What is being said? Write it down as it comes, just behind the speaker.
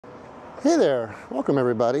Hey there, welcome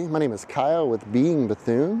everybody. My name is Kyle with Being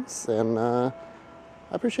Bethunes, and I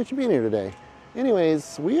appreciate you being here today.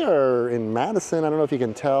 Anyways, we are in Madison. I don't know if you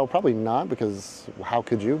can tell, probably not, because how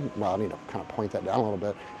could you? Well, I need to kind of point that down a little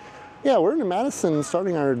bit. Yeah, we're in Madison,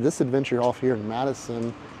 starting this adventure off here in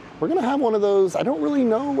Madison. We're gonna have one of those, I don't really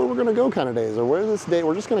know where we're gonna go kind of days, or where this day,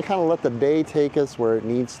 we're just gonna kind of let the day take us where it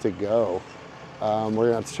needs to go. We're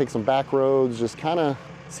gonna have to take some back roads, just kind of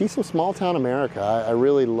see some small town America. I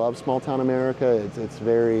really love small town America.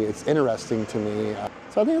 It's interesting to me.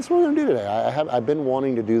 So I think that's what we're gonna do today. I've been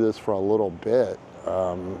wanting to do this for a little bit,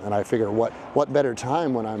 and I figure what better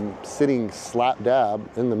time when I'm sitting slap dab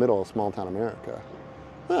in the middle of small town America.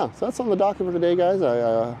 Yeah, so that's on the docket for today, guys.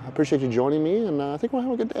 I appreciate you joining me, and I think we'll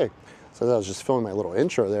have a good day. So as I was just filming my little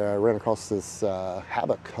intro there, I ran across this Have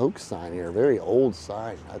a Coke sign here, very old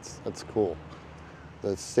sign. That's cool.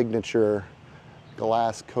 The signature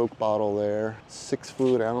glass Coke bottle there, 6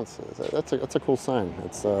 fluid ounces. That's a cool sign.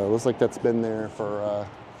 It looks like that's been there for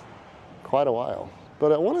quite a while.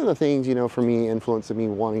 But one of the things, you know, for me, influencing me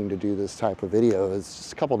wanting to do this type of video is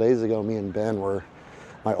just a couple days ago, me and Ben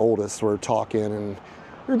my oldest, were talking, and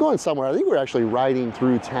we were going somewhere. I think we were actually riding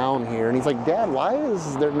through town here, and he's like, Dad, why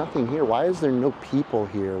is there nothing here? Why is there no people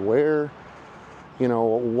here? Where, you know,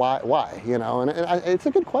 why, you know? And it's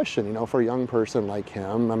a good question, you know, for a young person like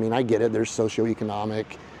him. I mean, I get it. There's socioeconomic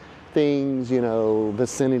things, you know,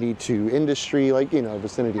 vicinity to industry, like, you know,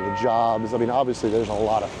 vicinity to jobs. I mean, obviously there's a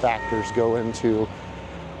lot of factors go into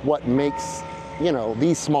what makes, you know,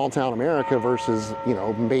 these small town America versus, you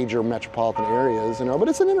know, major metropolitan areas, you know, but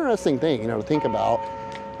it's an interesting thing, you know, to think about.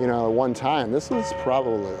 You know, one time, this was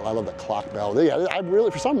probably, I love the clock bell. Yeah, I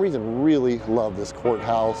really, for some reason, really love this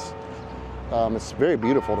courthouse. It's very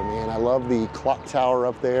beautiful to me, and I love the clock tower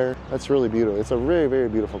up there. That's really beautiful. It's a very, very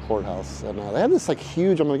beautiful courthouse. And they have this like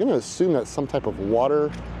huge, I'm gonna assume that's some type of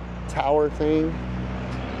water tower thing.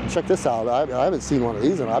 Check this out. I haven't seen one of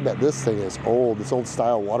these, and I bet this thing is old. This old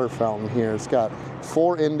style water fountain here. It's got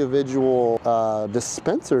 4 individual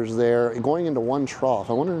dispensers there going into one trough.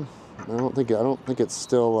 I wonder, I don't think it's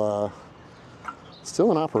still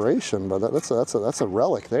in operation, but that's a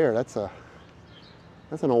relic there. That's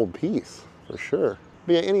an old piece for sure.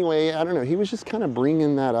 But yeah, anyway, I don't know. He was just kind of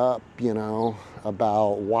bringing that up, you know,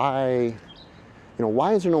 about why, you know,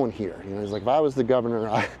 why is there no one here? You know, he's like, if I was the governor,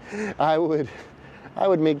 I would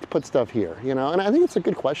put stuff here, you know. And I think it's a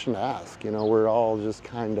good question to ask. You know, we're all just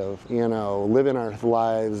kind of, you know, living our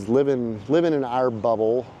lives, living in our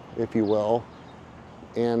bubble, if you will.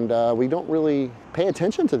 And we don't really pay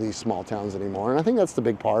attention to these small towns anymore. And I think that's the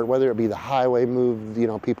big part, whether it be the highway moved, you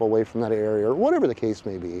know, people away from that area, or whatever the case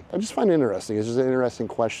may be. I just find it interesting. It's just an interesting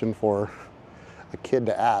question for a kid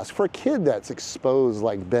to ask. For a kid that's exposed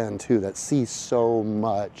like Ben too, that sees so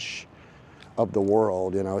much of the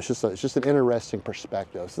world, you know, it's just an interesting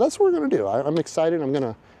perspective. So that's what we're gonna do. I'm excited.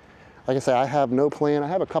 Like I say, I have no plan. I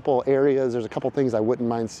have a couple areas. There's a couple things I wouldn't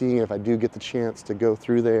mind seeing if I do get the chance to go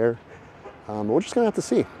through there. But we're just gonna have to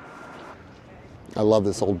see. I love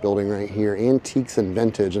this old building right here, Antiques and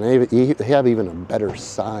Vintage, and they have even a better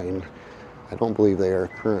sign. I don't believe they are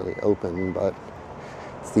currently open, but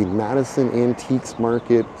it's the Madison Antiques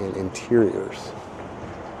Market and Interiors.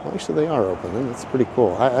 Well, actually, they are open, and it's pretty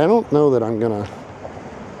cool. I don't know that I'm gonna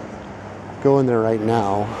go in there right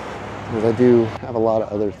now, because I do have a lot of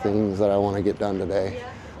other things that I want to get done today,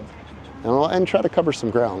 and try to cover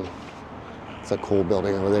some ground. It's a cool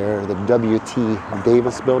building over there, the W.T.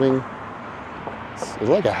 Davis building. It's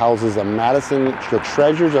like it houses the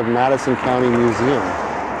Treasures of Madison County Museum.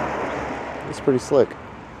 It's pretty slick.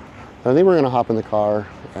 I think we're gonna hop in the car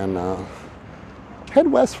and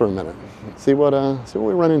head west for a minute. See what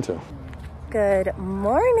we run into. Good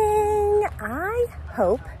morning. I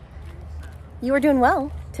hope you are doing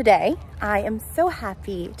well today. I am so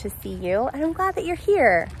happy to see you, and I'm glad that you're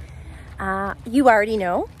here. You already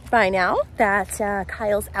know by now that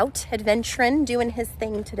Kyle's out adventuring, doing his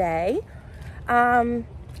thing today.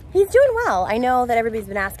 He's doing well. I know that everybody's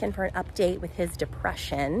been asking for an update with his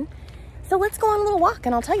depression. So let's go on a little walk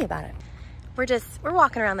and I'll tell you about it. We're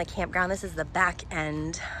walking around the campground. This is the back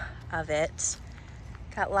end of it.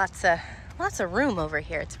 Got lots of room over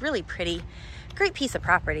here. It's really pretty. Great piece of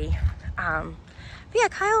property. But yeah,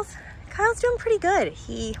 Kyle's doing pretty good.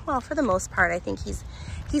 Well, for the most part, I think he's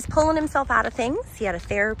pulling himself out of things. He had a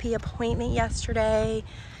therapy appointment yesterday,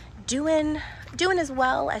 doing as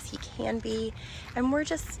well as he can be. And we're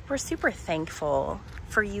super thankful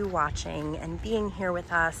for you watching and being here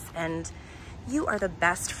with us. And you are the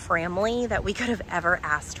best family that we could have ever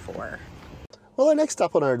asked for. Well, our next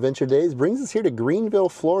stop on our adventure days brings us here to Greenville,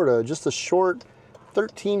 Florida, just a short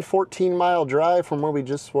 13, 14 mile drive from where we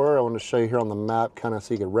just were. I want to show you here on the map, kind of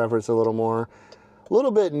so you can reference a little more. A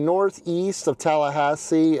little bit northeast of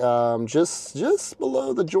Tallahassee, just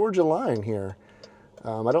below the Georgia line here.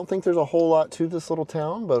 I don't think there's a whole lot to this little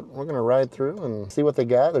town, but we're going to ride through and see what they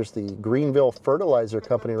got. There's the Greenville Fertilizer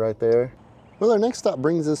Company right there. Well, our next stop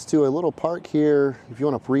brings us to a little park here. If you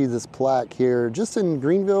want to read this plaque here, just in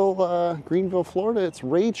Greenville, Florida, it's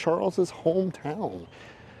Ray Charles's hometown.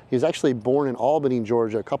 He was actually born in Albany,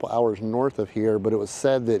 Georgia, a couple hours north of here, but it was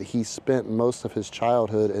said that he spent most of his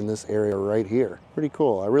childhood in this area right here. Pretty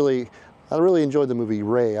cool. I really enjoyed the movie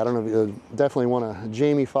Ray. I don't know if you definitely one of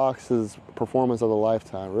Jamie Foxx's performance of the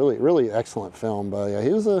lifetime. Really excellent film. But yeah, he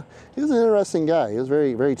was an interesting guy. He was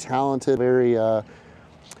very talented, very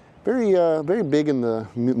big in the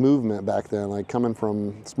movement back then. Like coming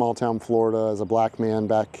from small town Florida as a black man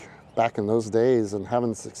back in those days and having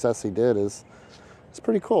the success he did is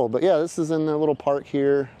pretty cool. But yeah, this is in a little park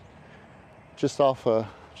here, just off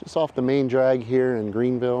the main drag here in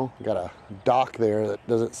Greenville. Got a dock there that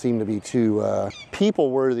doesn't seem to be too people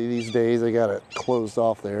worthy these days. They got it closed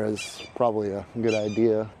off there. Is probably a good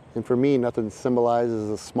idea. And for me, nothing symbolizes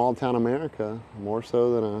a small town America more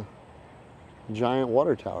so than a giant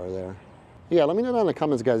water tower there. Yeah, let me know down in the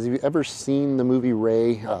comments, guys, have you ever seen the movie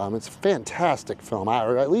Ray? It's a fantastic film,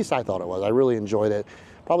 or at least I thought it was. I really enjoyed it.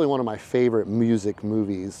 Probably one of my favorite music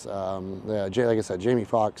movies. Yeah, like I said, Jamie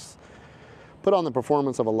Foxx put on the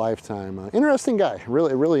performance of a lifetime. Interesting guy,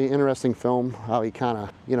 really interesting film. How he kind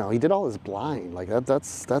of, he did all his blind. Like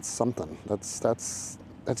that's something. That just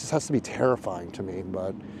has to be terrifying to me.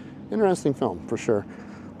 But interesting film for sure.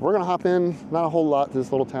 We're gonna hop in. Not a whole lot to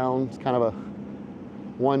this little town. It's kind of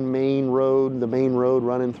one main road, the main road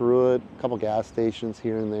running through it. A couple gas stations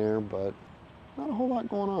here and there, but not a whole lot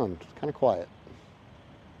going on. Just kind of quiet.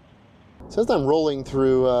 So as I'm rolling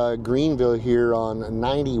through Greenville here on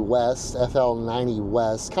 90 West, FL 90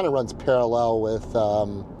 West, kind of runs parallel with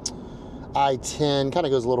I-10, kind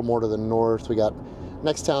of goes a little more to the north. We got,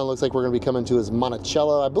 next town looks like we're going to be coming to is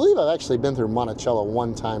Monticello. I believe I've actually been through Monticello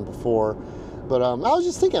one time before. But I was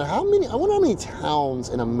just thinking, I wonder how many towns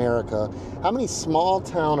in America, how many small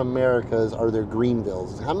town Americas are there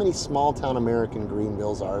Greenvilles? How many small town American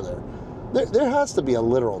Greenvilles are there? There has to be a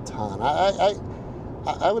literal ton.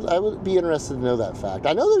 I would be interested to know that fact.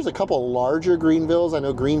 I know there's a couple larger Greenvilles. I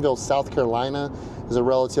know Greenville, South Carolina is a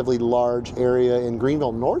relatively large area, and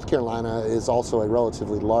Greenville, North Carolina is also a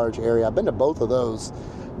relatively large area. I've been to both of those,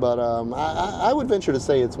 but I would venture to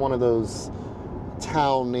say it's one of those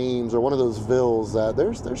town names or one of those villes that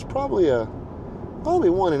there's probably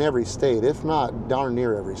one in every state, if not darn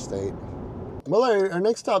near every state. Well, our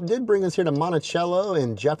next stop did bring us here to Monticello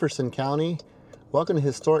in Jefferson County. Welcome to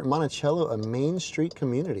historic Monticello, a Main Street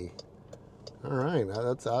community. All right,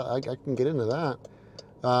 I can get into that.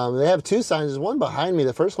 They have two signs. There's one behind me.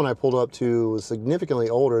 The first one I pulled up to was significantly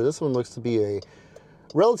older. This one looks to be a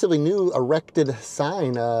relatively new erected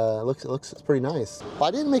sign. It's pretty nice. Well,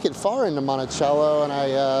 I didn't make it far into Monticello, and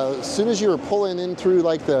as soon as you were pulling in through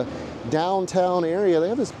like the downtown area, they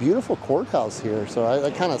have this beautiful courthouse here. So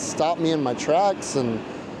I kind of stopped me in my tracks, and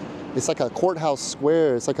it's like a courthouse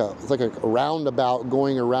square. It's like a roundabout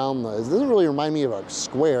going around. It doesn't really remind me of a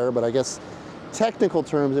square, but I guess technical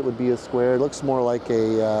terms it would be a square. It looks more like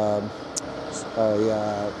a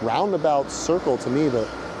roundabout circle to me, but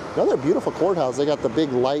another beautiful courthouse. They got the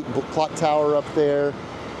big light clock tower up there.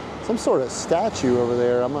 Some sort of statue over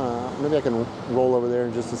there. Maybe I can roll over there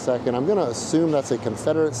in just a second. I'm gonna assume that's a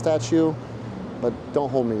Confederate statue, but don't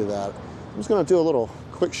hold me to that. I'm just gonna do a little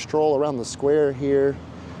quick stroll around the square here.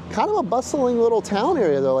 Kind of a bustling little town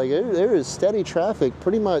area though. Like there is steady traffic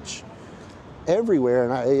pretty much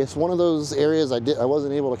everywhere, and it's one of those areas I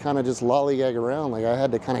wasn't able to kind of just lollygag around. Like I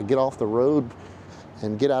had to kind of get off the road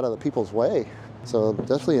and get out of the people's way. So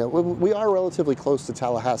definitely, we are relatively close to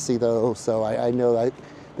Tallahassee though, so I know that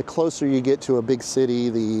the closer you get to a big city,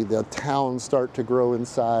 the towns start to grow in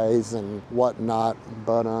size and whatnot.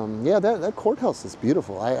 But yeah, that courthouse is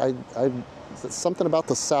beautiful. It's something about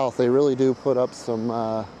the South. They really do put up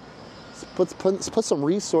some, put some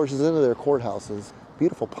resources into their courthouses.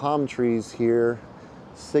 Beautiful palm trees here,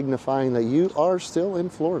 signifying that you are still in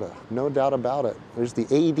Florida. No doubt about it. There's the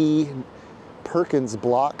A.D. Perkins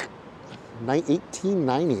block,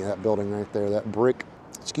 1890, that building right there, that brick.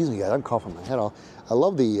 Excuse me, guys, I'm coughing my head off. I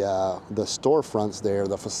love the storefronts there,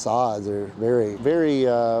 the facades are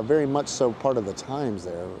very much so part of the times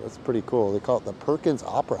there. That's pretty cool. They call it the Perkins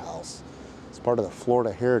Opera House. It's part of the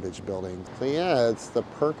Florida Heritage Building. So yeah, it's the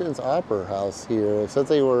Perkins Opera House here. It says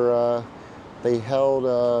they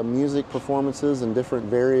held music performances and different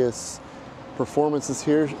various performances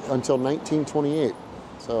here until 1928.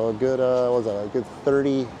 So a good, what was that, a good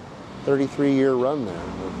 33-year run there.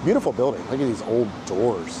 Beautiful building. Look at these old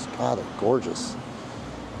doors. God, they're gorgeous.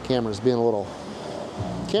 Camera's being a little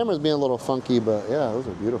funky, but yeah, those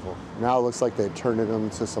are beautiful. Now it looks like they've turned them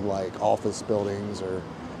into some like office buildings or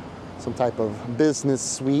some type of business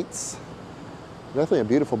suites. Definitely a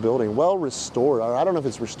beautiful building, well restored. I don't know if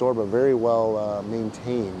it's restored, but very well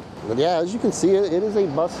maintained. But yeah, as you can see, it is a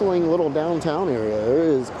bustling little downtown area. There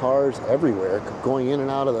is cars everywhere going in and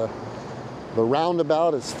out of the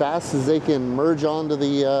roundabout as fast as they can merge onto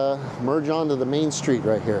the main street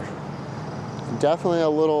right here. Definitely a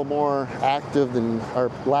little more active than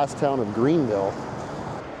our last town of Greenville.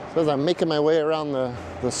 So as I'm making my way around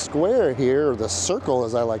the square here, or the circle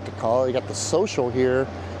as I like to call it, you got the social here,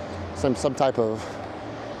 some type of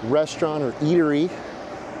restaurant or eatery.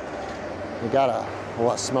 We got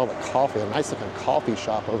I smell the coffee, a nice looking coffee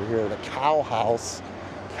shop over here, the Cow House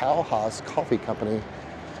Coffee Company.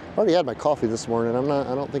 Already had my coffee this morning.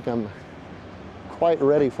 I don't think I'm quite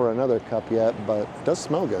ready for another cup yet, but it does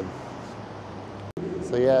smell good.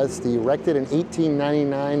 So yeah, it's erected in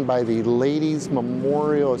 1899 by the Ladies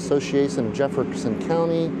Memorial Association of Jefferson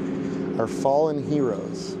County, our fallen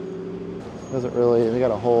heroes. Doesn't really, they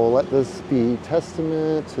got a whole, let this be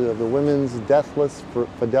testament to the women's deathless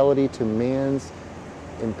fidelity to man's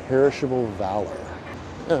imperishable valor.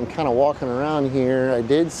 And I'm kind of walking around here. I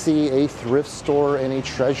did see a thrift store and a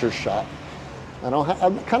treasure shop.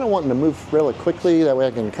 I'm kind of wanting to move really quickly, that way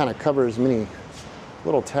I can kind of cover as many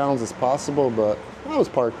little towns as possible, but I was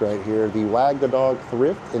parked right here. The Wag the Dog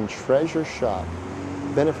Thrift and Treasure Shop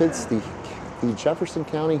benefits the Jefferson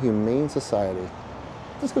County Humane Society.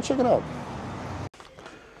 Let's go check it out.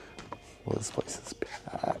 Well, this place is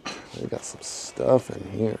packed. They got some stuff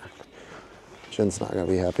in here. Jen's not gonna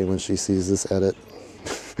be happy when she sees this edit.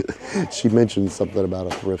 She mentioned something about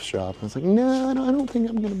a thrift shop. I was like, no, I don't think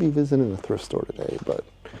I'm gonna be visiting a thrift store today, but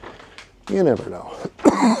you never know.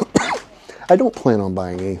 I don't plan on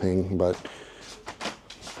buying anything, but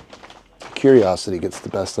curiosity gets the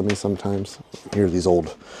best of me sometimes. You hear these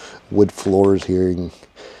old wood floors here, and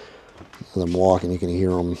as I'm walking, you can hear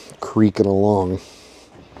them creaking along.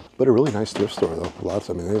 But a really nice thrift store though.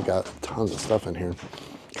 I mean, they've got tons of stuff in here.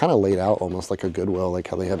 Kind of laid out almost like a Goodwill, like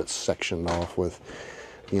how they have it sectioned off with,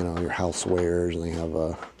 you know, your housewares, and they have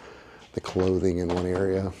the clothing in one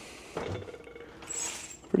area.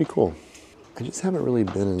 Pretty cool. I just haven't really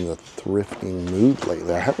been in the thrifting mood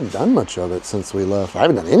lately. I haven't done much of it since we left. I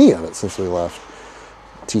haven't done any of it since we left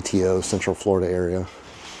TTO, Central Florida area.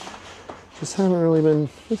 Just haven't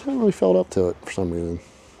really felt up to it for some reason.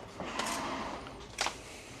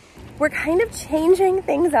 We're kind of changing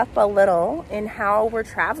things up a little in how we're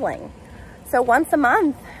traveling. So once a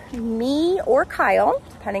month, me or Kyle,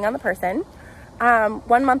 depending on the person,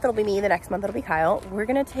 1 month it'll be me, the next month it'll be Kyle. We're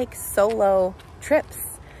gonna take solo trips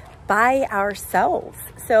by ourselves.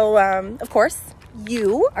 So of course,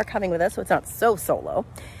 you are coming with us, so it's not so solo,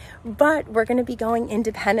 but we're gonna be going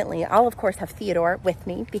independently. I'll of course have Theodore with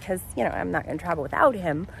me because, you know, I'm not gonna travel without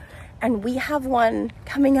him. And we have one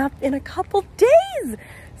coming up in a couple days.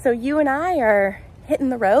 So you and I are hitting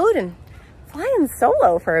the road and flying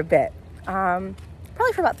solo for a bit.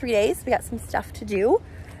 Probably for about 3 days. We got some stuff to do,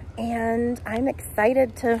 and I'm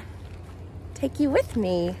excited to take you with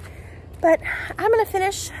me. But I'm gonna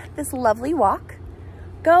finish this lovely walk.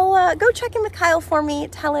 Go check in with Kyle for me.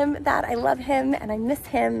 Tell him that I love him and I miss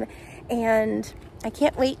him, and I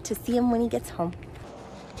can't wait to see him when he gets home.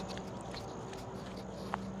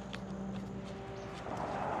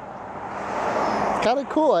 Kind of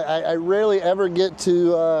cool. I rarely ever get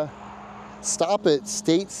to stop at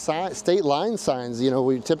state line signs. You know,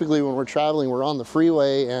 we typically, when we're traveling, we're on the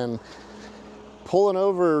freeway, and pulling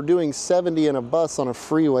over doing 70 in a bus on a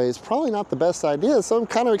freeway is probably not the best idea. So I'm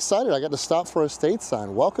kind of excited. I got to stop for a state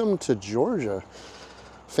sign. Welcome to Georgia.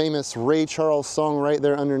 Famous Ray Charles song right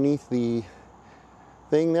there underneath the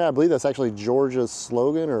thing there. I believe that's actually Georgia's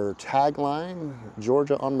slogan or tagline.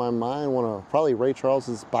 Georgia on my mind. Probably Ray Charles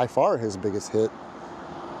is by far his biggest hit.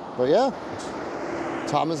 But yeah,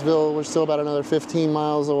 Thomasville, we're still about another 15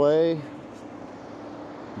 miles away.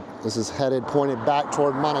 This is pointed back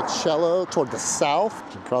toward Monticello, toward the south.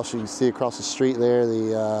 You can see across the street there,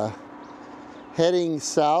 the heading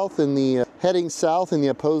south in the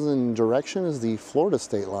opposing direction is the Florida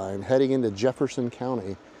state line, heading into Jefferson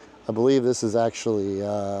County. I believe this is actually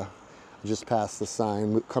just past the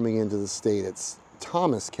sign coming into the state. It's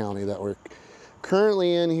Thomas County that we're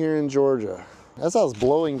currently in here in Georgia. As I was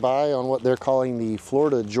blowing by on what they're calling the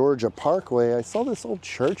Florida-Georgia Parkway, I saw this old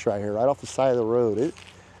church right here, right off the side of the road.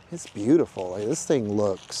 It's beautiful. Like, this thing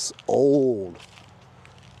looks old.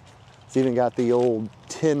 It's even got the old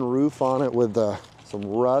tin roof on it with some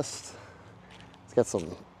rust. It's got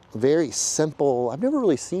some very simple, I've never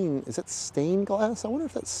really seen, is it stained glass? I wonder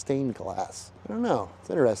if that's stained glass. I don't know. It's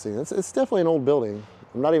interesting. It's definitely an old building.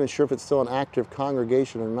 I'm not even sure if it's still an active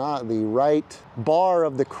congregation or not. The right bar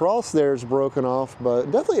of the cross there is broken off,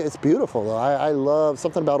 but definitely it's beautiful though. I love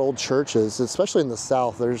something about old churches, especially in the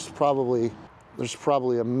South. There's probably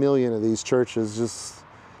a million of these churches just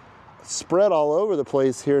spread all over the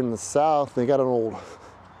place here in the South. They got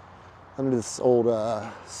under this old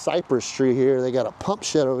cypress tree here, they got a pump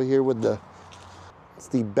shed over here with it's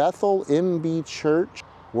the Bethel MB Church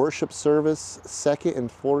worship service, 2nd and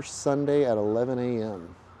 4th Sunday at 11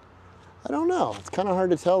 a.m. I don't know, it's kind of hard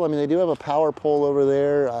to tell. I mean, they do have a power pole over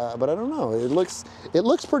there, but I don't know. It looks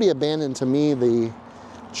pretty abandoned to me. The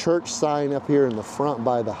church sign up here in the front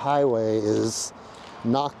by the highway is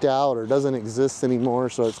knocked out or doesn't exist anymore,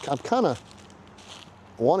 so I'm kind of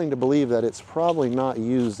wanting to believe that it's probably not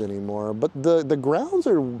used anymore. But the grounds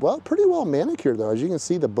are pretty well manicured though. As you can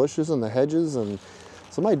see, the bushes and the hedges, and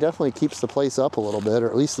somebody definitely keeps the place up a little bit, or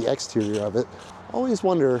at least the exterior of it. Always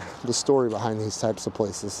wonder the story behind these types of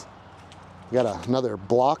places. We got another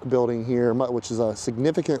block building here, which is a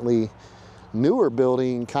significantly newer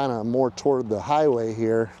building, kind of more toward the highway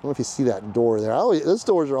here. I don't know if you see that door there. Those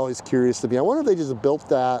doors are always curious to me. I wonder if they just built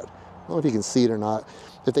that. I don't know if you can see it or not.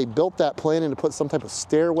 If they built that planning to put some type of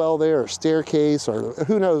stairwell there or staircase, or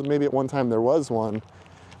who knows, maybe at one time there was one.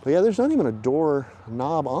 But yeah, there's not even a door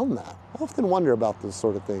knob on that. I often wonder about those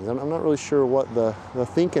sort of things. I'm not really sure what the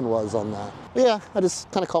thinking was on that. But yeah, I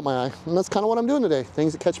just kind of caught my eye. And that's kind of what I'm doing today.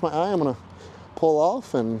 Things that catch my eye, I'm gonna pull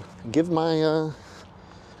off and give my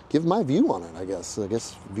view on it, I guess.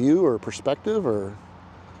 View or perspective, or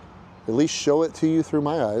at least show it to you through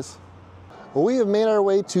my eyes. Well, we have made our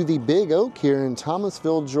way to the Big Oak here in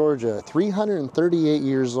Thomasville, Georgia. 338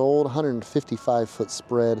 years old, 155-foot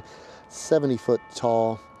spread, 70 foot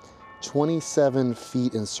tall, 27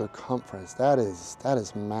 feet in circumference. That is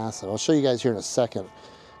massive. I'll show you guys here in a second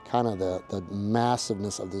kind of the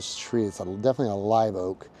massiveness of this tree. It's definitely a live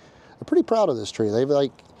oak. I'm pretty proud of this tree.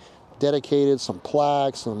 They've dedicated some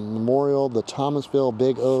plaques, some memorial, the Thomasville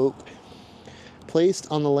Big Oak,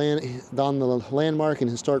 placed on the landmark and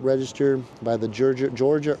historic register by the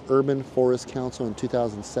Georgia Urban Forest Council in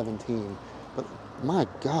 2017. But my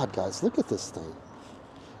God, guys, look at this thing.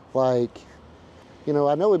 You know,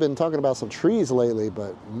 I know we've been talking about some trees lately,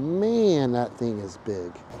 but man, that thing is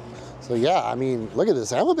big. So yeah, I mean, look at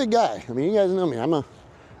this. I'm a big guy. I mean, you guys know me. I'm a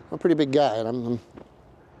pretty big guy, and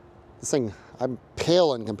I'm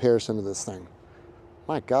pale in comparison to this thing.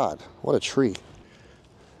 My God, what a tree.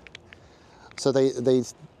 So they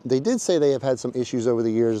did say they have had some issues over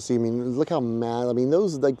the years. I mean, look how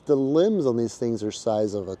those, the limbs on these things are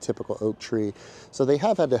size of a typical oak tree. So they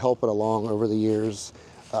have had to help it along over the years.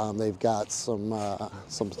 They've got some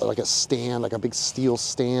like a stand, like a big steel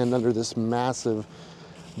stand under this massive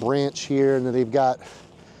branch here, and then they've got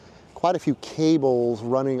quite a few cables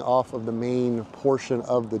running off of the main portion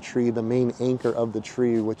of the tree, the main anchor of the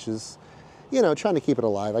tree, which is, you know, trying to keep it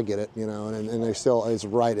alive. I get it, you know, and they're still, it's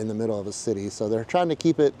right in the middle of a city, so they're trying to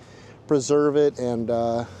keep it, preserve it, and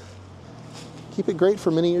keep it great for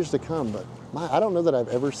many years to come. But I don't know that I've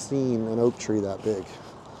ever seen an oak tree that big.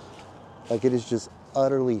 Like, it is just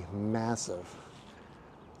utterly massive.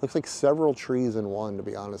 Looks like several trees in one, to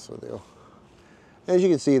be honest with you. As you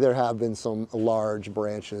can see, there have been some large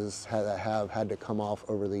branches that have had to come off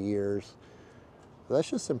over the years. But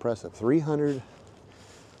that's just impressive.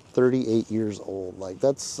 338 years old.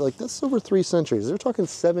 That's over 3 centuries. They're talking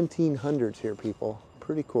 1700s here, people.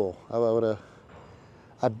 Pretty cool.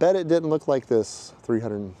 I bet it didn't look like this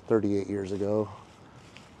 338 years ago.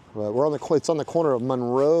 But it's on the corner of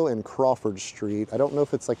Monroe and Crawford Street. I don't know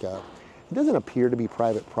if it's it doesn't appear to be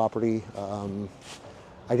private property.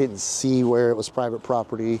 I didn't see where it was private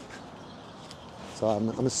property. So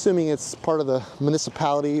I'm assuming it's part of the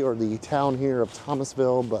municipality or the town here of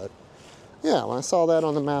Thomasville. But yeah, when I saw that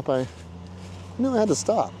on the map, I knew I had to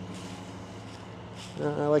stop.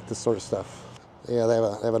 I like this sort of stuff. Yeah, they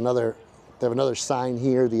have another sign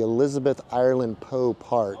here, the Elizabeth Ireland Poe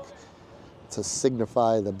Park, to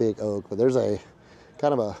signify the big oak. But there's a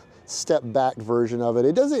kind of a step back version of it.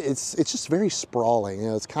 It's just very sprawling.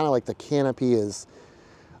 You know, it's kind of like the canopy is,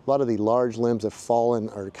 a lot of the large limbs have fallen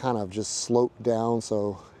or kind of just sloped down.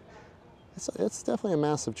 So it's definitely a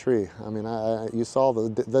massive tree. I mean, you saw the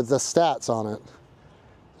stats on it.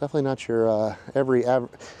 Definitely not your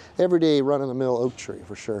everyday run-of-the-mill oak tree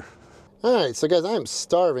for sure. All right, so guys, I am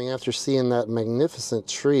starving after seeing that magnificent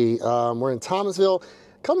tree. We're in Thomasville.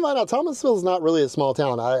 Come to find out, Thomasville is not really a small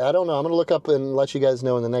town. I don't know. I'm going to look up and let you guys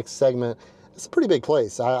know in the next segment. It's a pretty big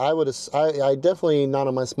place. I definitely not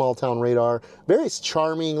on my small town radar. Very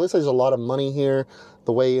charming. Looks like there's a lot of money here.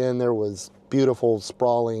 The way in there was beautiful,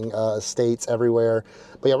 sprawling estates everywhere.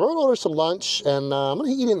 But yeah, we're going to order some lunch, and I'm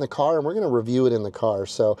going to eat it in the car, and we're going to review it in the car.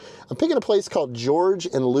 So I'm picking a place called George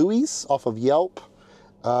and Louis off of Yelp.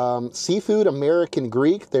 Seafood American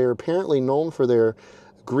Greek. They're apparently known for their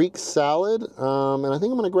Greek salad, and I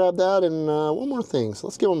think I'm going to grab that and one more thing. So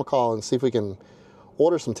let's give them a call and see if we can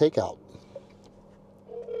order some takeout.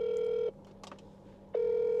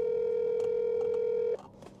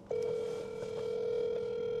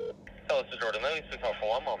 Hello, this is Jordan. Let me speak for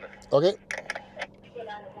 1 moment. Okay.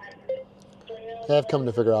 I've come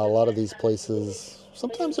to figure out a lot of these places,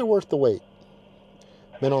 sometimes they're worth the wait.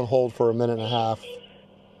 Been on hold for a minute and a half.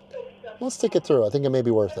 Let's take it through. I think it may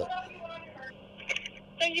be worth it.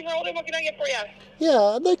 Thank you for holding. What can I get for you? Yeah,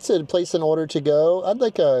 I'd like to place an order to go. I'd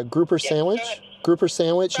like a grouper sandwich. Grouper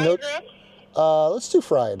sandwich. Fried Let's do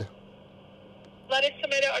fried. Lettuce,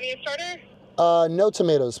 tomato, onion starter? No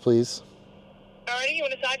tomatoes, please. Alrighty, you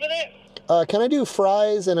want to side with it? Can I do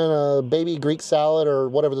fries and a baby Greek salad or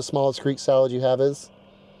whatever the smallest Greek salad you have is?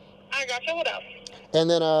 I gotcha. What else? And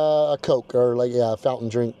then a Coke or a fountain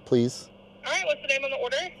drink, please. Alright, what's the name on the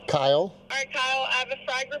order? Kyle. Alright, Kyle, I have a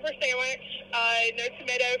fried grouper sandwich, no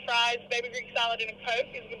tomato, fries, baby Greek salad, and a Coke.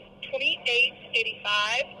 It's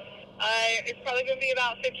 $28.85. It's probably going to be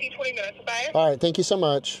about 15-20 minutes, okay? All right, thank you so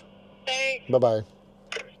much. Thanks. Bye-bye.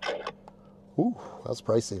 Ooh, that's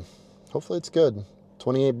pricey. Hopefully it's good.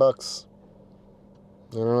 28 bucks.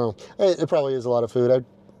 I don't know. It probably is a lot of food. I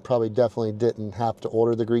probably definitely didn't have to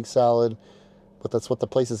order the Greek salad, but that's what the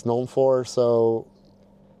place is known for, so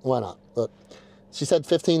why not? But she said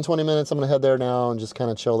 15-20 minutes. I'm going to head there now and just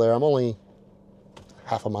kind of chill there. I'm only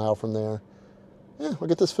half a mile from there. Yeah, we'll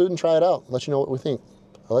get this food and try it out. Let you know what we think.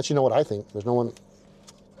 I'll let you know what I think. There's no one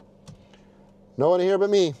here but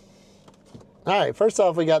me. All right, first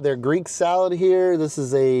off, we got their Greek salad here. This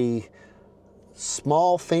is a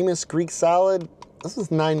small, famous Greek salad. This is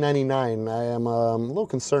 $9.99. I am a little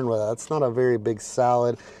concerned with that. It's not a very big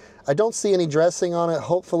salad. I don't see any dressing on it.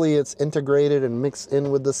 Hopefully it's integrated and mixed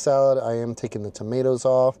in with the salad. I am taking the tomatoes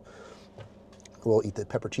off. We'll eat the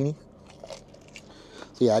pepperoni.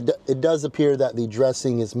 So yeah, it does appear that the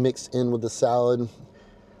dressing is mixed in with the salad.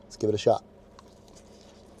 Let's give it a shot.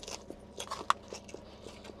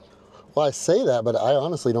 Well, I say that, but I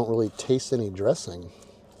honestly don't really taste any dressing.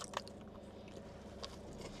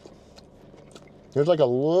 There's like a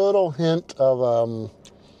little hint of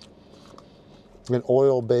an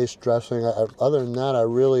oil-based dressing. Other than that, I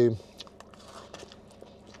really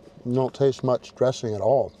don't taste much dressing at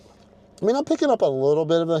all. I mean, I'm picking up a little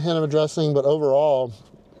bit of a hint of a dressing, but overall,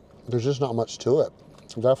 there's just not much to it.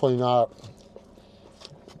 Definitely not,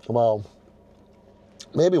 well,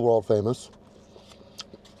 maybe world famous.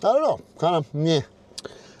 I don't know, kind of, meh.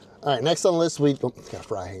 All right, next on the list, got a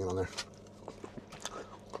fry hanging on there.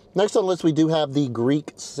 Next on the list, we do have the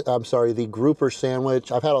the grouper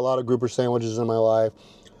sandwich. I've had a lot of grouper sandwiches in my life.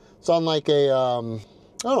 It's on like a, I don't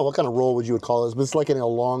know what kind of roll you would call this, but it's like an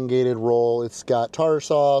elongated roll. It's got tartar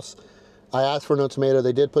sauce. I asked for no tomato.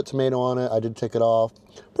 They did put tomato on it. I did take it off.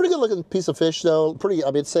 Pretty good looking piece of fish though. I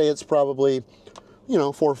would say it's probably,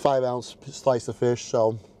 4 or 5 ounce slice of fish.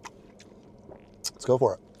 So let's go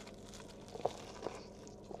for it.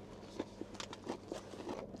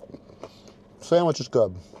 Sandwich is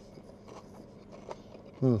good.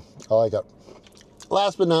 I like it.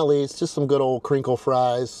 Last but not least, just some good old crinkle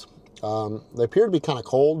fries. They appear to be kind of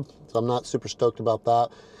cold, so I'm not super stoked about that.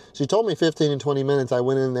 She told me 15 and 20 minutes. I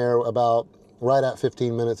went in there about right at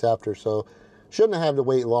 15 minutes after, so shouldn't have had to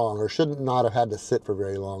wait long, or should not have had to sit for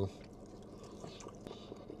very long. I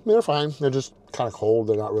mean, they're fine. They're just kind of cold.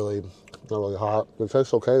 They're not really hot. It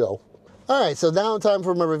tastes okay though. All right, so now time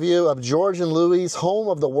for my review of George and Louis, home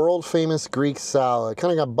of the world-famous Greek salad.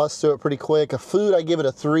 Kind of got buzzed through it pretty quick. A food, I give it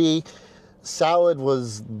a 3. Salad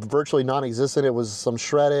was virtually non-existent. It was some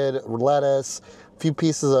shredded lettuce, a few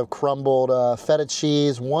pieces of crumbled feta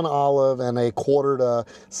cheese, 1 olive, and a quartered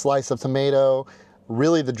slice of tomato.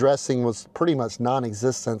 Really, the dressing was pretty much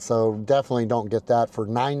non-existent, so definitely don't get that for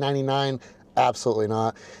 $9.99. Absolutely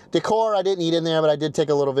not. Decor, I didn't eat in there, but I did take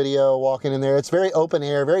a little video walking in there. It's very open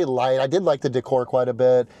air, very light. I did like the decor quite a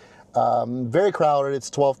bit. Very crowded. It's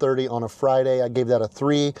 12:30 on a Friday. I gave that a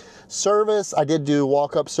 3. Service, I did do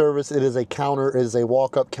walk-up service. It is a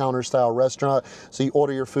walk-up counter style restaurant. So you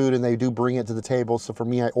order your food and they do bring it to the table. So for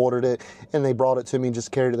me, I ordered it and they brought it to me and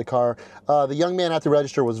just carried it to the car. The young man at the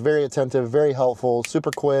register was very attentive, very helpful,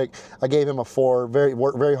 super quick. I gave him a 4.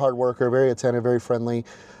 Very hard worker, very attentive, very friendly.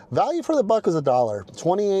 Value for the buck was $1.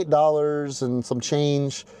 $28 and some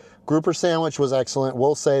change. Grouper sandwich was excellent.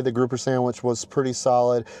 We'll say the grouper sandwich was pretty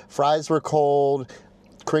solid. Fries were cold,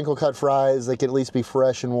 crinkle cut fries. They could at least be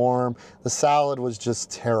fresh and warm. The salad was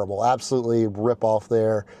just terrible. Absolutely rip off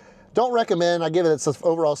there. Don't recommend. I give it its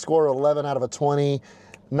overall score of 11 out of a 20.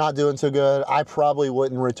 Not doing too good. I probably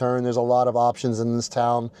wouldn't return. There's a lot of options in this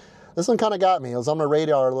town. This one kind of got me. It was on my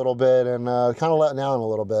radar a little bit and kind of let down a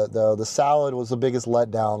little bit though. The salad was the biggest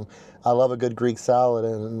letdown. I love a good Greek salad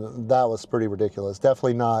and that was pretty ridiculous.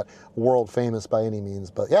 Definitely not world famous by any means,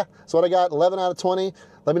 but yeah, that's what I got. 11 out of 20.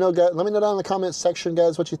 Let me know down in the comments section,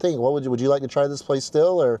 guys, what you think. What would you like to try this place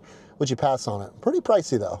still, or would you pass on it? Pretty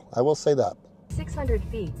pricey though, I will say that. 600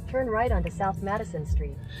 feet, turn right onto South Madison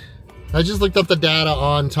Street. I just looked up the data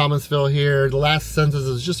on Thomasville here. The last census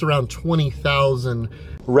is just around 20,000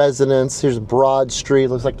 residents. Here's Broad Street.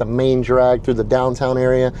 Looks like the main drag through the downtown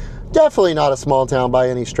area. Definitely not a small town by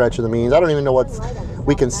any stretch of the means. I don't even know what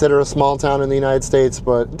we consider a small town in the United States,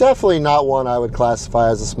 but definitely not one I would classify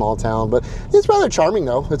as a small town. But it's rather charming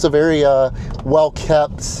though. It's a very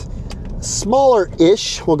well-kept,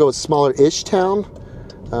 smaller-ish, we'll go with smaller-ish town.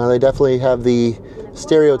 They definitely have the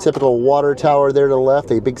stereotypical water tower there to the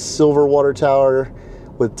left, a big silver water tower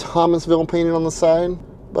with Thomasville painted on the side.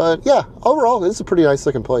 But yeah, overall, this is a pretty nice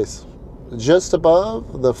looking place. Just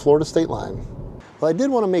above the Florida state line. Well, I did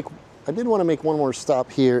want to make one more stop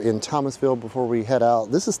here in Thomasville before we head out.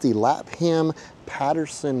 This is the Lapham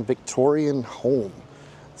Patterson Victorian home.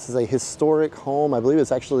 This is a historic home. I believe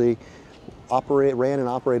it's actually ran and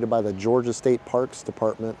operated by the Georgia State Parks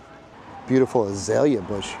Department. Beautiful azalea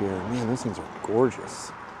bush here. Man, those things are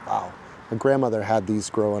gorgeous. Wow. My grandmother had these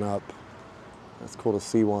growing up. It's cool to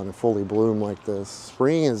see one fully bloom like this.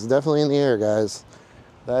 Spring is definitely in the air, guys.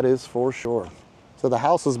 That is for sure. So the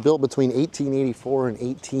house was built between 1884 and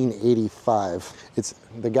 1885. It's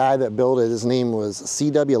the guy that built it, his name was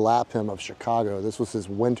C.W. Lapham of Chicago. This was his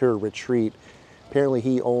winter retreat. Apparently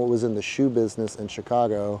he was in the shoe business in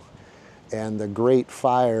Chicago, and the Great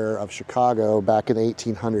Fire of Chicago back in the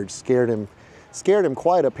 1800s scared him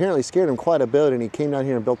quite a bit, and he came down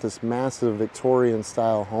here and built this massive Victorian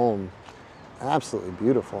style home. Absolutely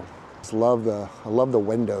beautiful. I love the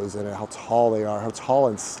windows in it, how tall they are, how tall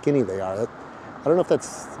and skinny they are. I don't know if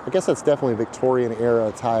I guess that's definitely Victorian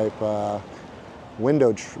era type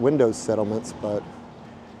window settlements, but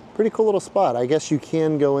pretty cool little spot. I guess you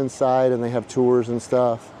can go inside and they have tours and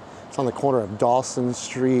stuff. It's on the corner of Dawson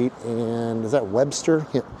Street and, is that Webster?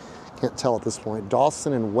 Can't tell at this point.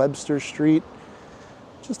 Dawson and Webster Street,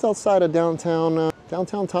 just outside of downtown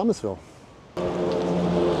Thomasville.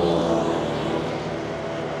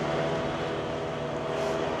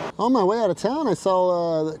 On my way out of town, I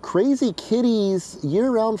saw Crazy Kitty's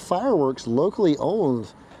year-round fireworks, locally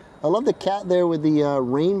owned. I love the cat there with the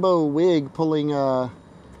rainbow wig pulling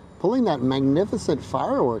that magnificent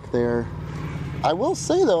firework there. I will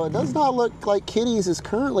say though, it does not look like Kitty's is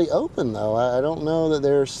currently open though. I don't know that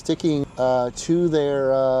they're sticking to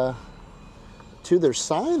their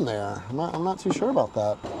sign there. I'm not too sure about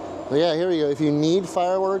that. But yeah, here we go. If you need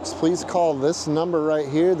fireworks, please call this number right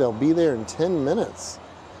here. They'll be there in 10 minutes.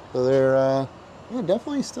 So they're yeah,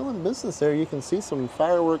 definitely still in business there. You can see some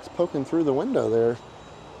fireworks poking through the window there.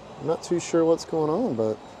 I'm not too sure what's going on,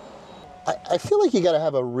 but I feel like you got to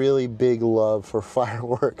have a really big love for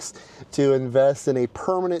fireworks to invest in a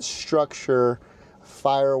permanent structure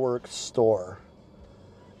fireworks store.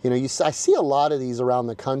 You know, I see a lot of these around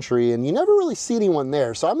the country and you never really see anyone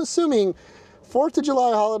there. So I'm assuming 4th of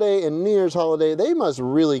July holiday and New Year's holiday, they must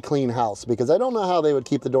really clean house because I don't know how they would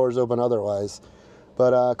keep the doors open otherwise.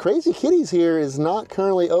 But Crazy Kitty's here is not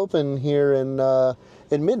currently open here in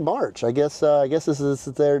mid-March. I guess this is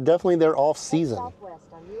definitely their off season.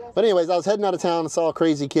 But anyways, I was heading out of town and saw a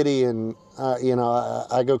Crazy Kitty, and you know,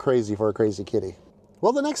 I go crazy for a Crazy Kitty.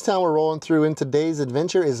 Well, the next town we're rolling through in today's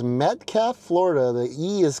adventure is Metcalf, Florida. The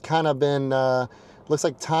E has kind of been, looks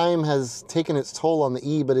like time has taken its toll on the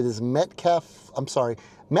E, but it is Metcalf,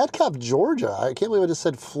 Georgia. I can't believe I just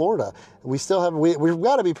said Florida. We've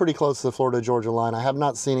got to be pretty close to the Florida-Georgia line. I have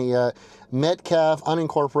not seen it yet. Metcalf,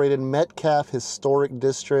 unincorporated, Metcalf Historic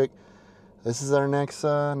District. This is our next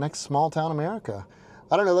small town America.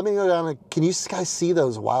 I don't know, let me go down. Can you guys see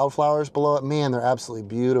those wildflowers below it? Man, they're absolutely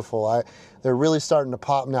beautiful. they're really starting to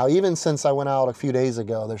pop now. Even since I went out a few days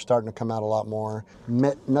ago, they're starting to come out a lot more.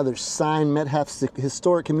 Another sign, Metcalf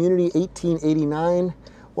Historic Community, 1889.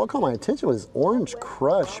 What caught my attention was Orange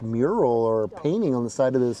Crush mural or painting on the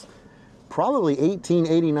side of this probably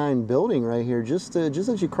 1889 building right here, just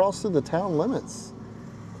as you cross through the town limits.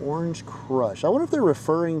 Orange Crush. I wonder if they're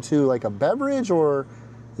referring to like a beverage, or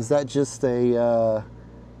is that just a,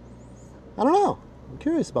 I don't know. I'm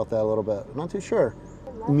curious about that a little bit. I'm not too sure.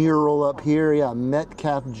 Mural up here, yeah,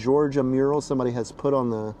 Metcalf, Georgia mural somebody has put on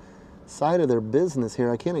the side of their business here.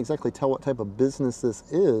 I can't exactly tell what type of business this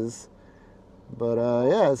is, but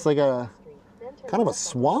yeah, it's like a kind of a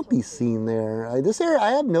swampy scene there. This area,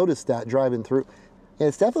 I have noticed that driving through. Yeah,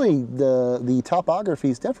 it's definitely, the topography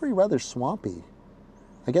is definitely rather swampy.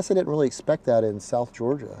 I guess I didn't really expect that in South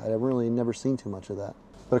Georgia. I've really never seen too much of that.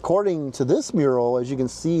 But according to this mural, as you can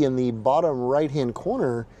see in the bottom right-hand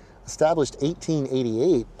corner, established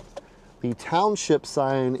 1888, the township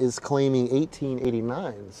sign is claiming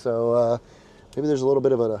 1889. So maybe there's a little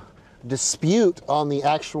bit of a dispute on the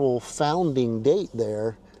actual founding date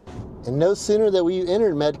there. And no sooner that we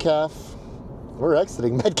entered Metcalf, we're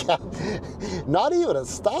exiting Metcalf, not even a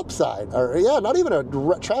stop sign, or yeah, not even a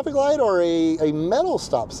traffic light or a metal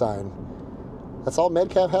stop sign. That's all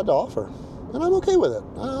Metcalf had to offer. And I'm okay with it.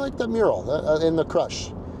 I like that mural and the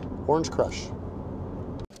crush, Orange Crush.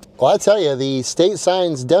 Well, I tell you, the state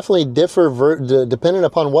signs definitely differ depending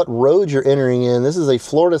upon what road you're entering in. This is a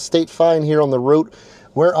Florida state fine here on the road.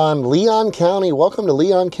 We're on Leon County. Welcome to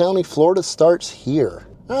Leon County. Florida starts here.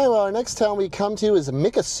 All right, well, our next town we come to is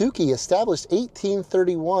Miccosukee, established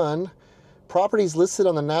 1831. Properties listed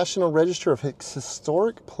on the National Register of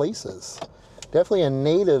Historic Places. Definitely a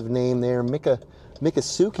native name there,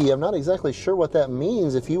 Miccosukee. I'm not exactly sure what that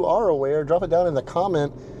means. If you are aware, drop it down in the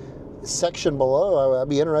comment section below. I'd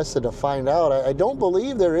be interested to find out. I don't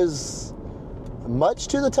believe there is much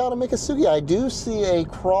to the town of Miccosukee. I do see a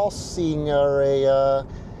crossing or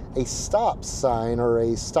a stop sign or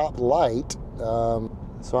a stop light.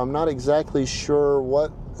 So I'm not exactly sure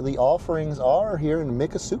what the offerings are here in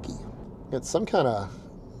Miccosukee. It's some kind of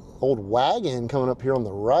old wagon coming up here on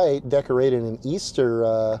the right, decorated in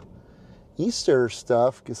Easter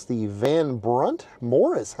stuff. It's the Van Brunt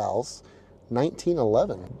Morris House,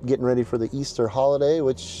 1911. Getting ready for the Easter holiday,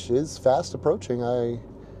 which is fast approaching, I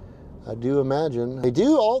do imagine. They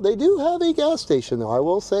do have a gas station though. I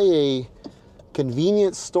will say a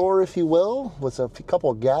convenience store, if you will, with a couple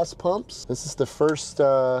of gas pumps. This is the first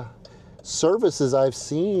services I've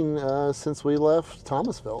seen since we left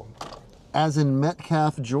Thomasville. As in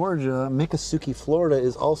Metcalf, Georgia, Miccosukee, Florida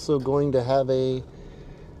is also going to have a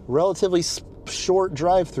relatively short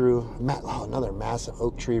drive-through. Oh, another massive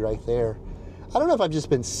oak tree right there. I don't know if I've just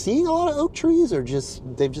been seeing a lot of oak trees or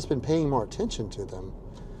they've just been paying more attention to them.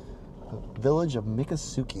 Village of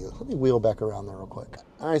Miccosukee. Let me wheel back around there real quick.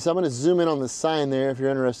 All right, so I'm going to zoom in on the sign there. If you're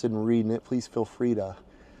interested in reading it, please feel free to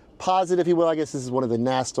pause it, if you will. I guess this is one of the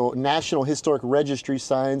National Historic Registry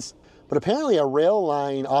signs. But apparently a rail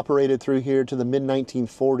line operated through here to the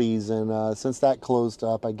mid-1940s, and since that closed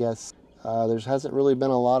up, I guess there hasn't really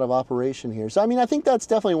been a lot of operation here. So, I mean, I think that's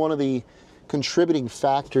definitely one of the contributing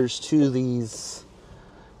factors to these,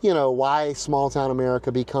 you know, why small-town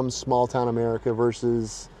America becomes small-town America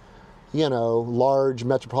versus, you know, large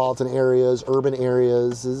metropolitan areas, urban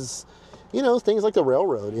areas, is, you know, things like the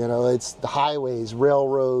railroad. You know, it's the highways,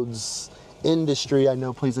 railroads, industry, I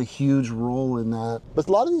know, plays a huge role in that. But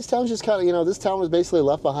a lot of these towns just kind of, you know, this town was basically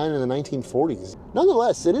left behind in the 1940s.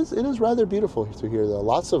 Nonetheless, it is rather beautiful through here, though.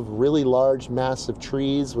 Lots of really large, massive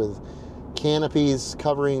trees with canopies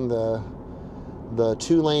covering the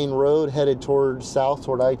two-lane road headed south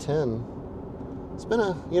toward I-10. It's been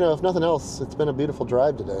a, you know, if nothing else, it's been a beautiful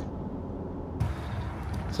drive today.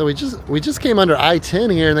 So we just came under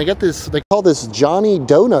I-10 here, and they got this, they call this Johnny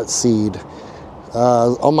Donut seed.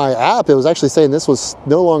 On my app, it was actually saying this was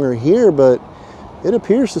no longer here, but it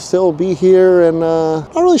appears to still be here, and I'm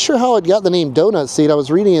not really sure how it got the name Donut Seed. I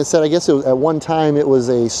was reading, it said, I guess it was, at one time it was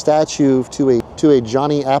a statue to a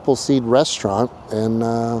Johnny Appleseed restaurant,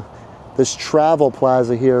 and this travel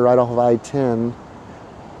plaza here right off of I-10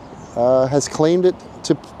 has claimed it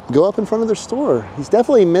to go up in front of their store. He's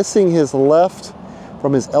definitely missing his left,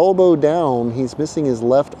 from his elbow down, he's missing his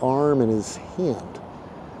left arm and his hand.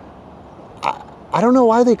 I don't know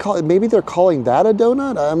why they call it, maybe they're calling that a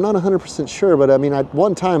donut? I'm not 100% sure, but I mean, at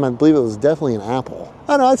one time, I believe it was definitely an apple.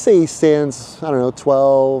 I don't know, I'd say he stands, I don't know,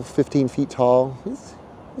 12, 15 feet tall. He's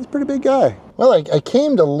a pretty big guy. Well, I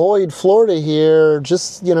came to Lloyd, Florida here,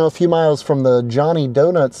 just, you know, a few miles from the Johnny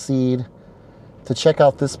Donut Seed, to check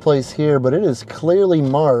out this place here, but it is clearly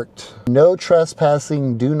marked, no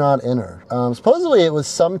trespassing, do not enter. Supposedly it was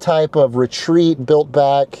some type of retreat built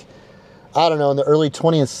back, I don't know, in the early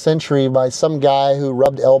 20th century by some guy who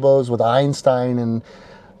rubbed elbows with Einstein and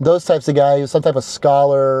those types of guys, some type of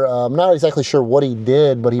scholar. I'm not exactly sure what he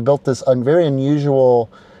did, but he built this very unusual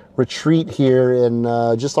retreat here in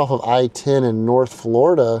just off of I-10 in North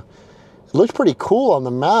Florida. It looked pretty cool on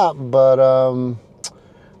the map, but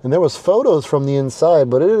and there was photos from the inside,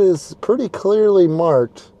 but it is pretty clearly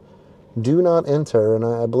marked, do not enter, and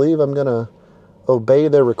I believe I'm gonna obey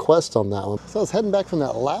their request on that one. So I was heading back from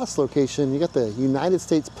that last location. You got the United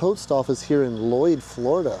States Post Office here in Lloyd,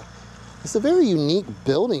 Florida. It's a very unique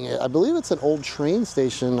building. I believe it's an old train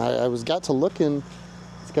station. I got to look in.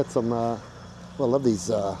 It's got some, well, I love these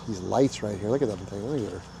lights right here. Look at that thing. Look at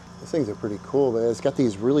here. These things are pretty cool. But it's got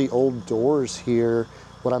these really old doors here,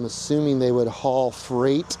 what I'm assuming they would haul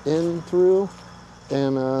freight in through,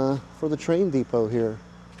 and for the train depot here.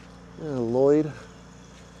 Yeah, Lloyd,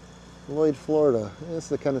 Florida. This is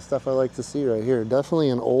the kind of stuff I like to see right here.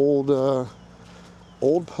 Definitely an old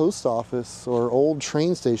post office or old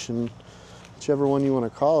train station, whichever one you want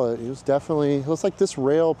to call it. It was definitely, it looks like this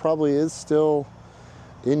rail probably is still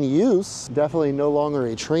in use. Definitely no longer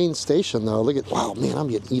a train station though. Look at, wow, man, I'm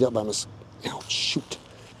getting eat up by oh, shoot.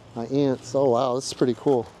 My ants. Oh wow, this is pretty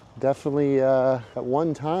cool. Definitely at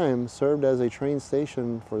one time served as a train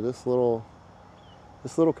station for this little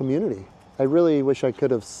community. I really wish I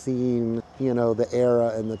could have seen, you know, the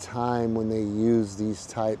era and the time when they used these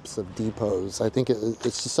types of depots. I think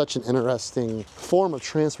it's just such an interesting form of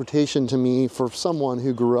transportation to me for someone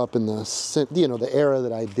who grew up in the, you know, the era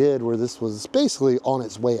that I did, where this was basically on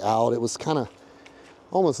its way out. It was kind of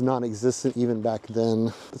almost non-existent even back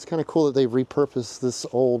then. It's kind of cool that they've repurposed this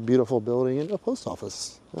old, beautiful building into a post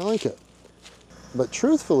office. I like it. But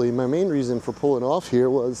truthfully, my main reason for pulling off here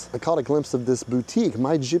was I caught a glimpse of this boutique,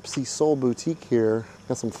 My Gypsy Soul Boutique here.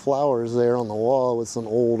 Got some flowers there on the wall with some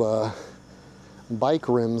old bike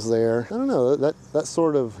rims there. I don't know, that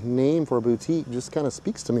sort of name for a boutique just kind of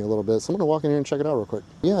speaks to me a little bit. So I'm gonna walk in here and check it out real quick.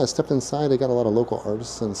 Yeah, I stepped inside. They got a lot of local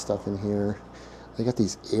artisan stuff in here. They got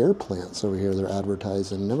these air plants over here they're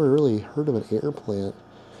advertising. Never really heard of an air plant.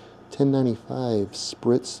 $10.95,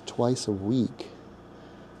 spritz twice a week.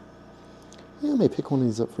 Yeah, I may pick one of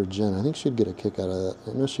these up for Jen. I think she'd get a kick out of that.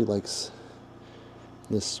 I know she likes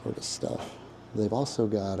this sort of stuff. They've also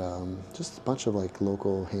got just a bunch of like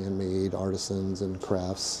local handmade artisans and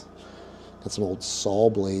crafts. Got some old saw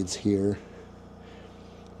blades here.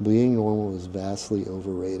 Being normal is vastly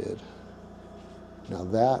overrated. Now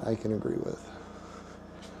that I can agree with.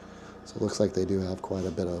 So it looks like they do have quite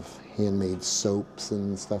a bit of handmade soaps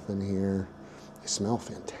and stuff in here. They smell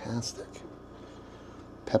fantastic.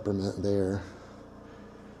 Peppermint there.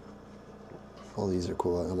 All these are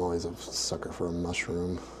cool. I'm always a sucker for a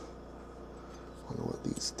mushroom. Wonder what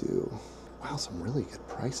these do. Wow, some really good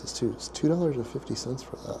prices too. It's $2.50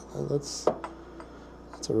 for that.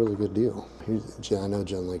 That's a really good deal. Here's Jen. I know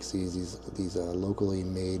Jen likes these locally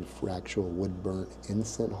made fractional wood burnt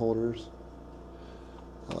incense holders.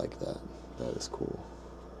 I like that. That is cool.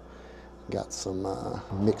 Got some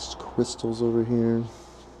mixed crystals over here.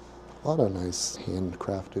 A lot of nice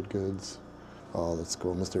handcrafted goods. Oh, that's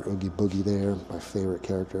cool. Mr. Oogie Boogie there, my favorite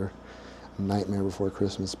character. Nightmare Before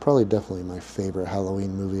Christmas, probably definitely my favorite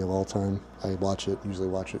Halloween movie of all time. I usually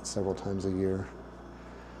watch it several times a year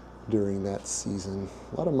during that season.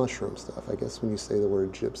 A lot of mushroom stuff. I guess when you say the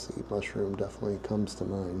word gypsy, mushroom definitely comes to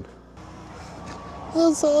mind.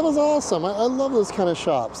 That was awesome. I love those kind of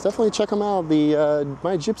shops. Definitely check them out. The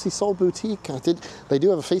My Gypsy Soul Boutique. They do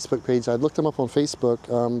have a Facebook page. I looked them up on Facebook.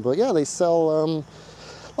 But yeah, they sell a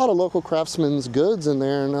lot of local craftsmen's goods in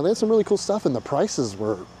there. And they have some really cool stuff, and the prices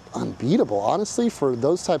were unbeatable. Honestly, for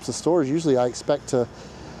those types of stores, usually I expect to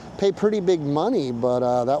pay pretty big money,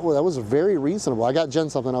 but that was very reasonable. I got Jen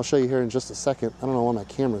something I'll show you here in just a second. I don't know why my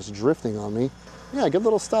camera's drifting on me. Yeah, good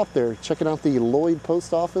little stop there. Checking out the Lloyd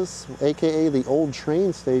Post Office, aka the old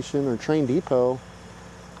train station or train depot.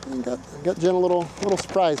 And got Jen a little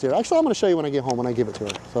surprise here. Actually, I'm going to show you when I get home when I give it to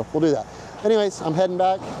her. So we'll do that. Anyways, I'm heading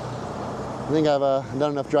back. I think I've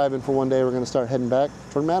done enough driving for one day. We're going to start heading back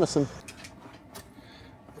toward Madison.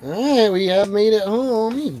 All right, we have made it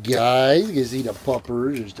home, you guys. You can see the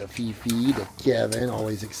puppers. There's the Fifi, the Kevin,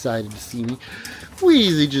 always excited to see me.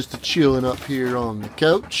 Wheezy just chilling up here on the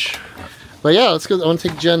couch. But yeah, let's go. I want to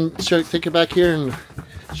take Jen, take her back here and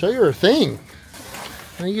show you her thing.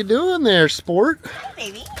 How you doing there, sport? Hey,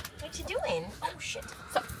 baby. What you doing? Oh, shit.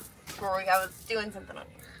 So, I was doing something on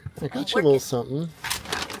here. I got you a little something.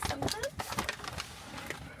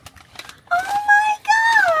 Oh my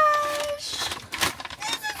gosh!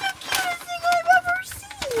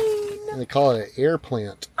 call it an air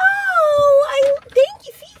plant. Oh, thank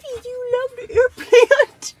you, Fifi. You love the air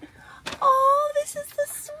plant. Oh, this is the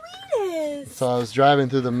sweetest. So I was driving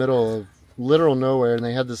through the middle of literal nowhere, and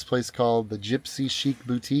they had this place called the Gypsy Chic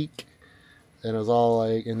Boutique, and it was all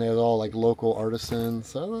like, and they were all like local artisans.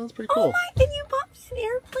 So that was pretty cool. Oh my! And you bought me an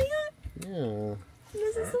air plant? Yeah.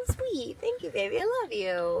 This is so sweet. Thank you, baby. I love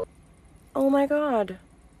you. Oh my God.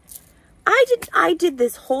 I did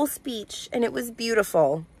this whole speech and it was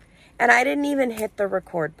beautiful. And I didn't even hit the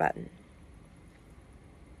record button.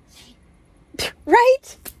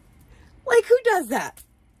 Right? Like, who does that?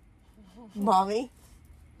 Mommy?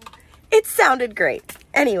 It sounded great.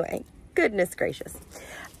 Anyway, goodness gracious.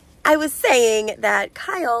 I was saying that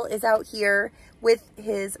Kyle is out here with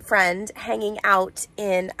his friend hanging out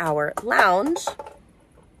in our lounge.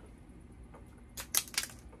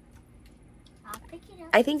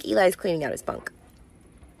 I think Eli's cleaning out his bunk.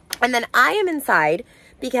 And then I am inside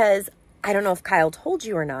because I don't know if Kyle told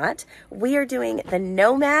you or not. We are doing the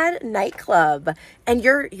Nomad nightclub and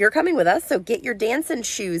you're coming with us. So get your dancing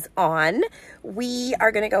shoes on. We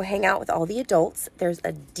are going to go hang out with all the adults. There's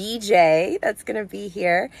a DJ that's going to be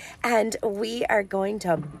here and we are going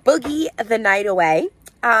to boogie the night away.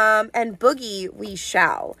 And boogie we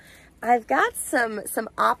shall. I've got some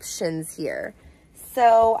options here.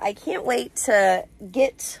 So I can't wait to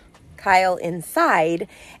get Kyle inside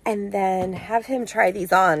and then have him try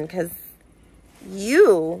these on because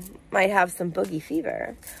you might have some boogie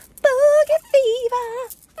fever. Boogie fever.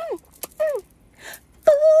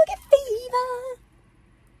 Boogie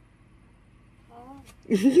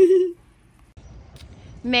fever.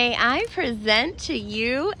 May I present to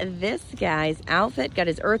you this guy's outfit? Got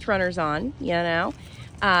his Earth Runners on, you know.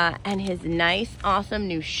 And his nice, awesome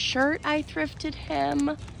new shirt I thrifted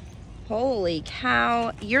him. Holy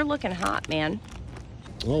cow. You're looking hot, man.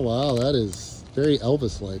 Oh, wow. That is very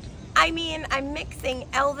Elvis-like. I mean, I'm mixing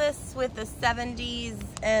Elvis with the 70s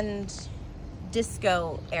and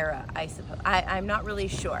disco era, I suppose. I'm not really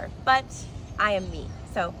sure, but I am me.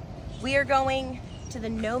 So we are going to the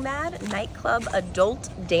Nomad nightclub adult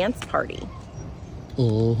dance party.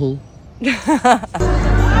 Oh.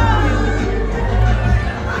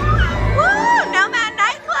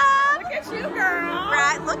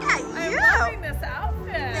 Look at you. I'm loving this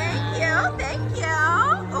outfit. Thank you.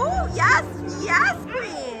 Oh, yes,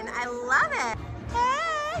 queen. I love it.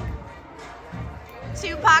 Hey.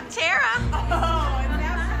 Tupac Tara. Oh, and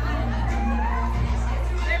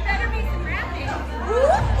there better be some rapping.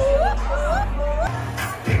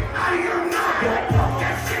 Get out of your mind. Talk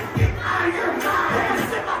that shit. Get out of your mind.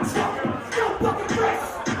 Sit my children. Don't fucking press.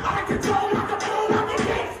 I control like a bull on the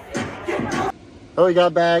gates. Oh, we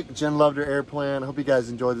got back. Jen loved her airplane. I hope you guys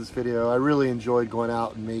enjoyed this video. I really enjoyed going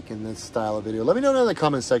out and making this style of video. Let me know in the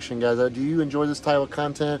comment section, guys. Do you enjoy this style of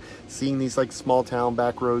content? Seeing these like small town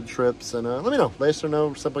back road trips? And let me know. Yes or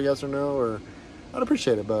no, simple yes or no, or I'd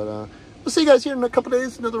appreciate it. But we'll see you guys here in a couple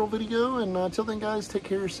days, another video. And until then, guys, take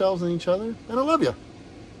care of yourselves and each other. And I love you.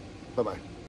 Bye-bye.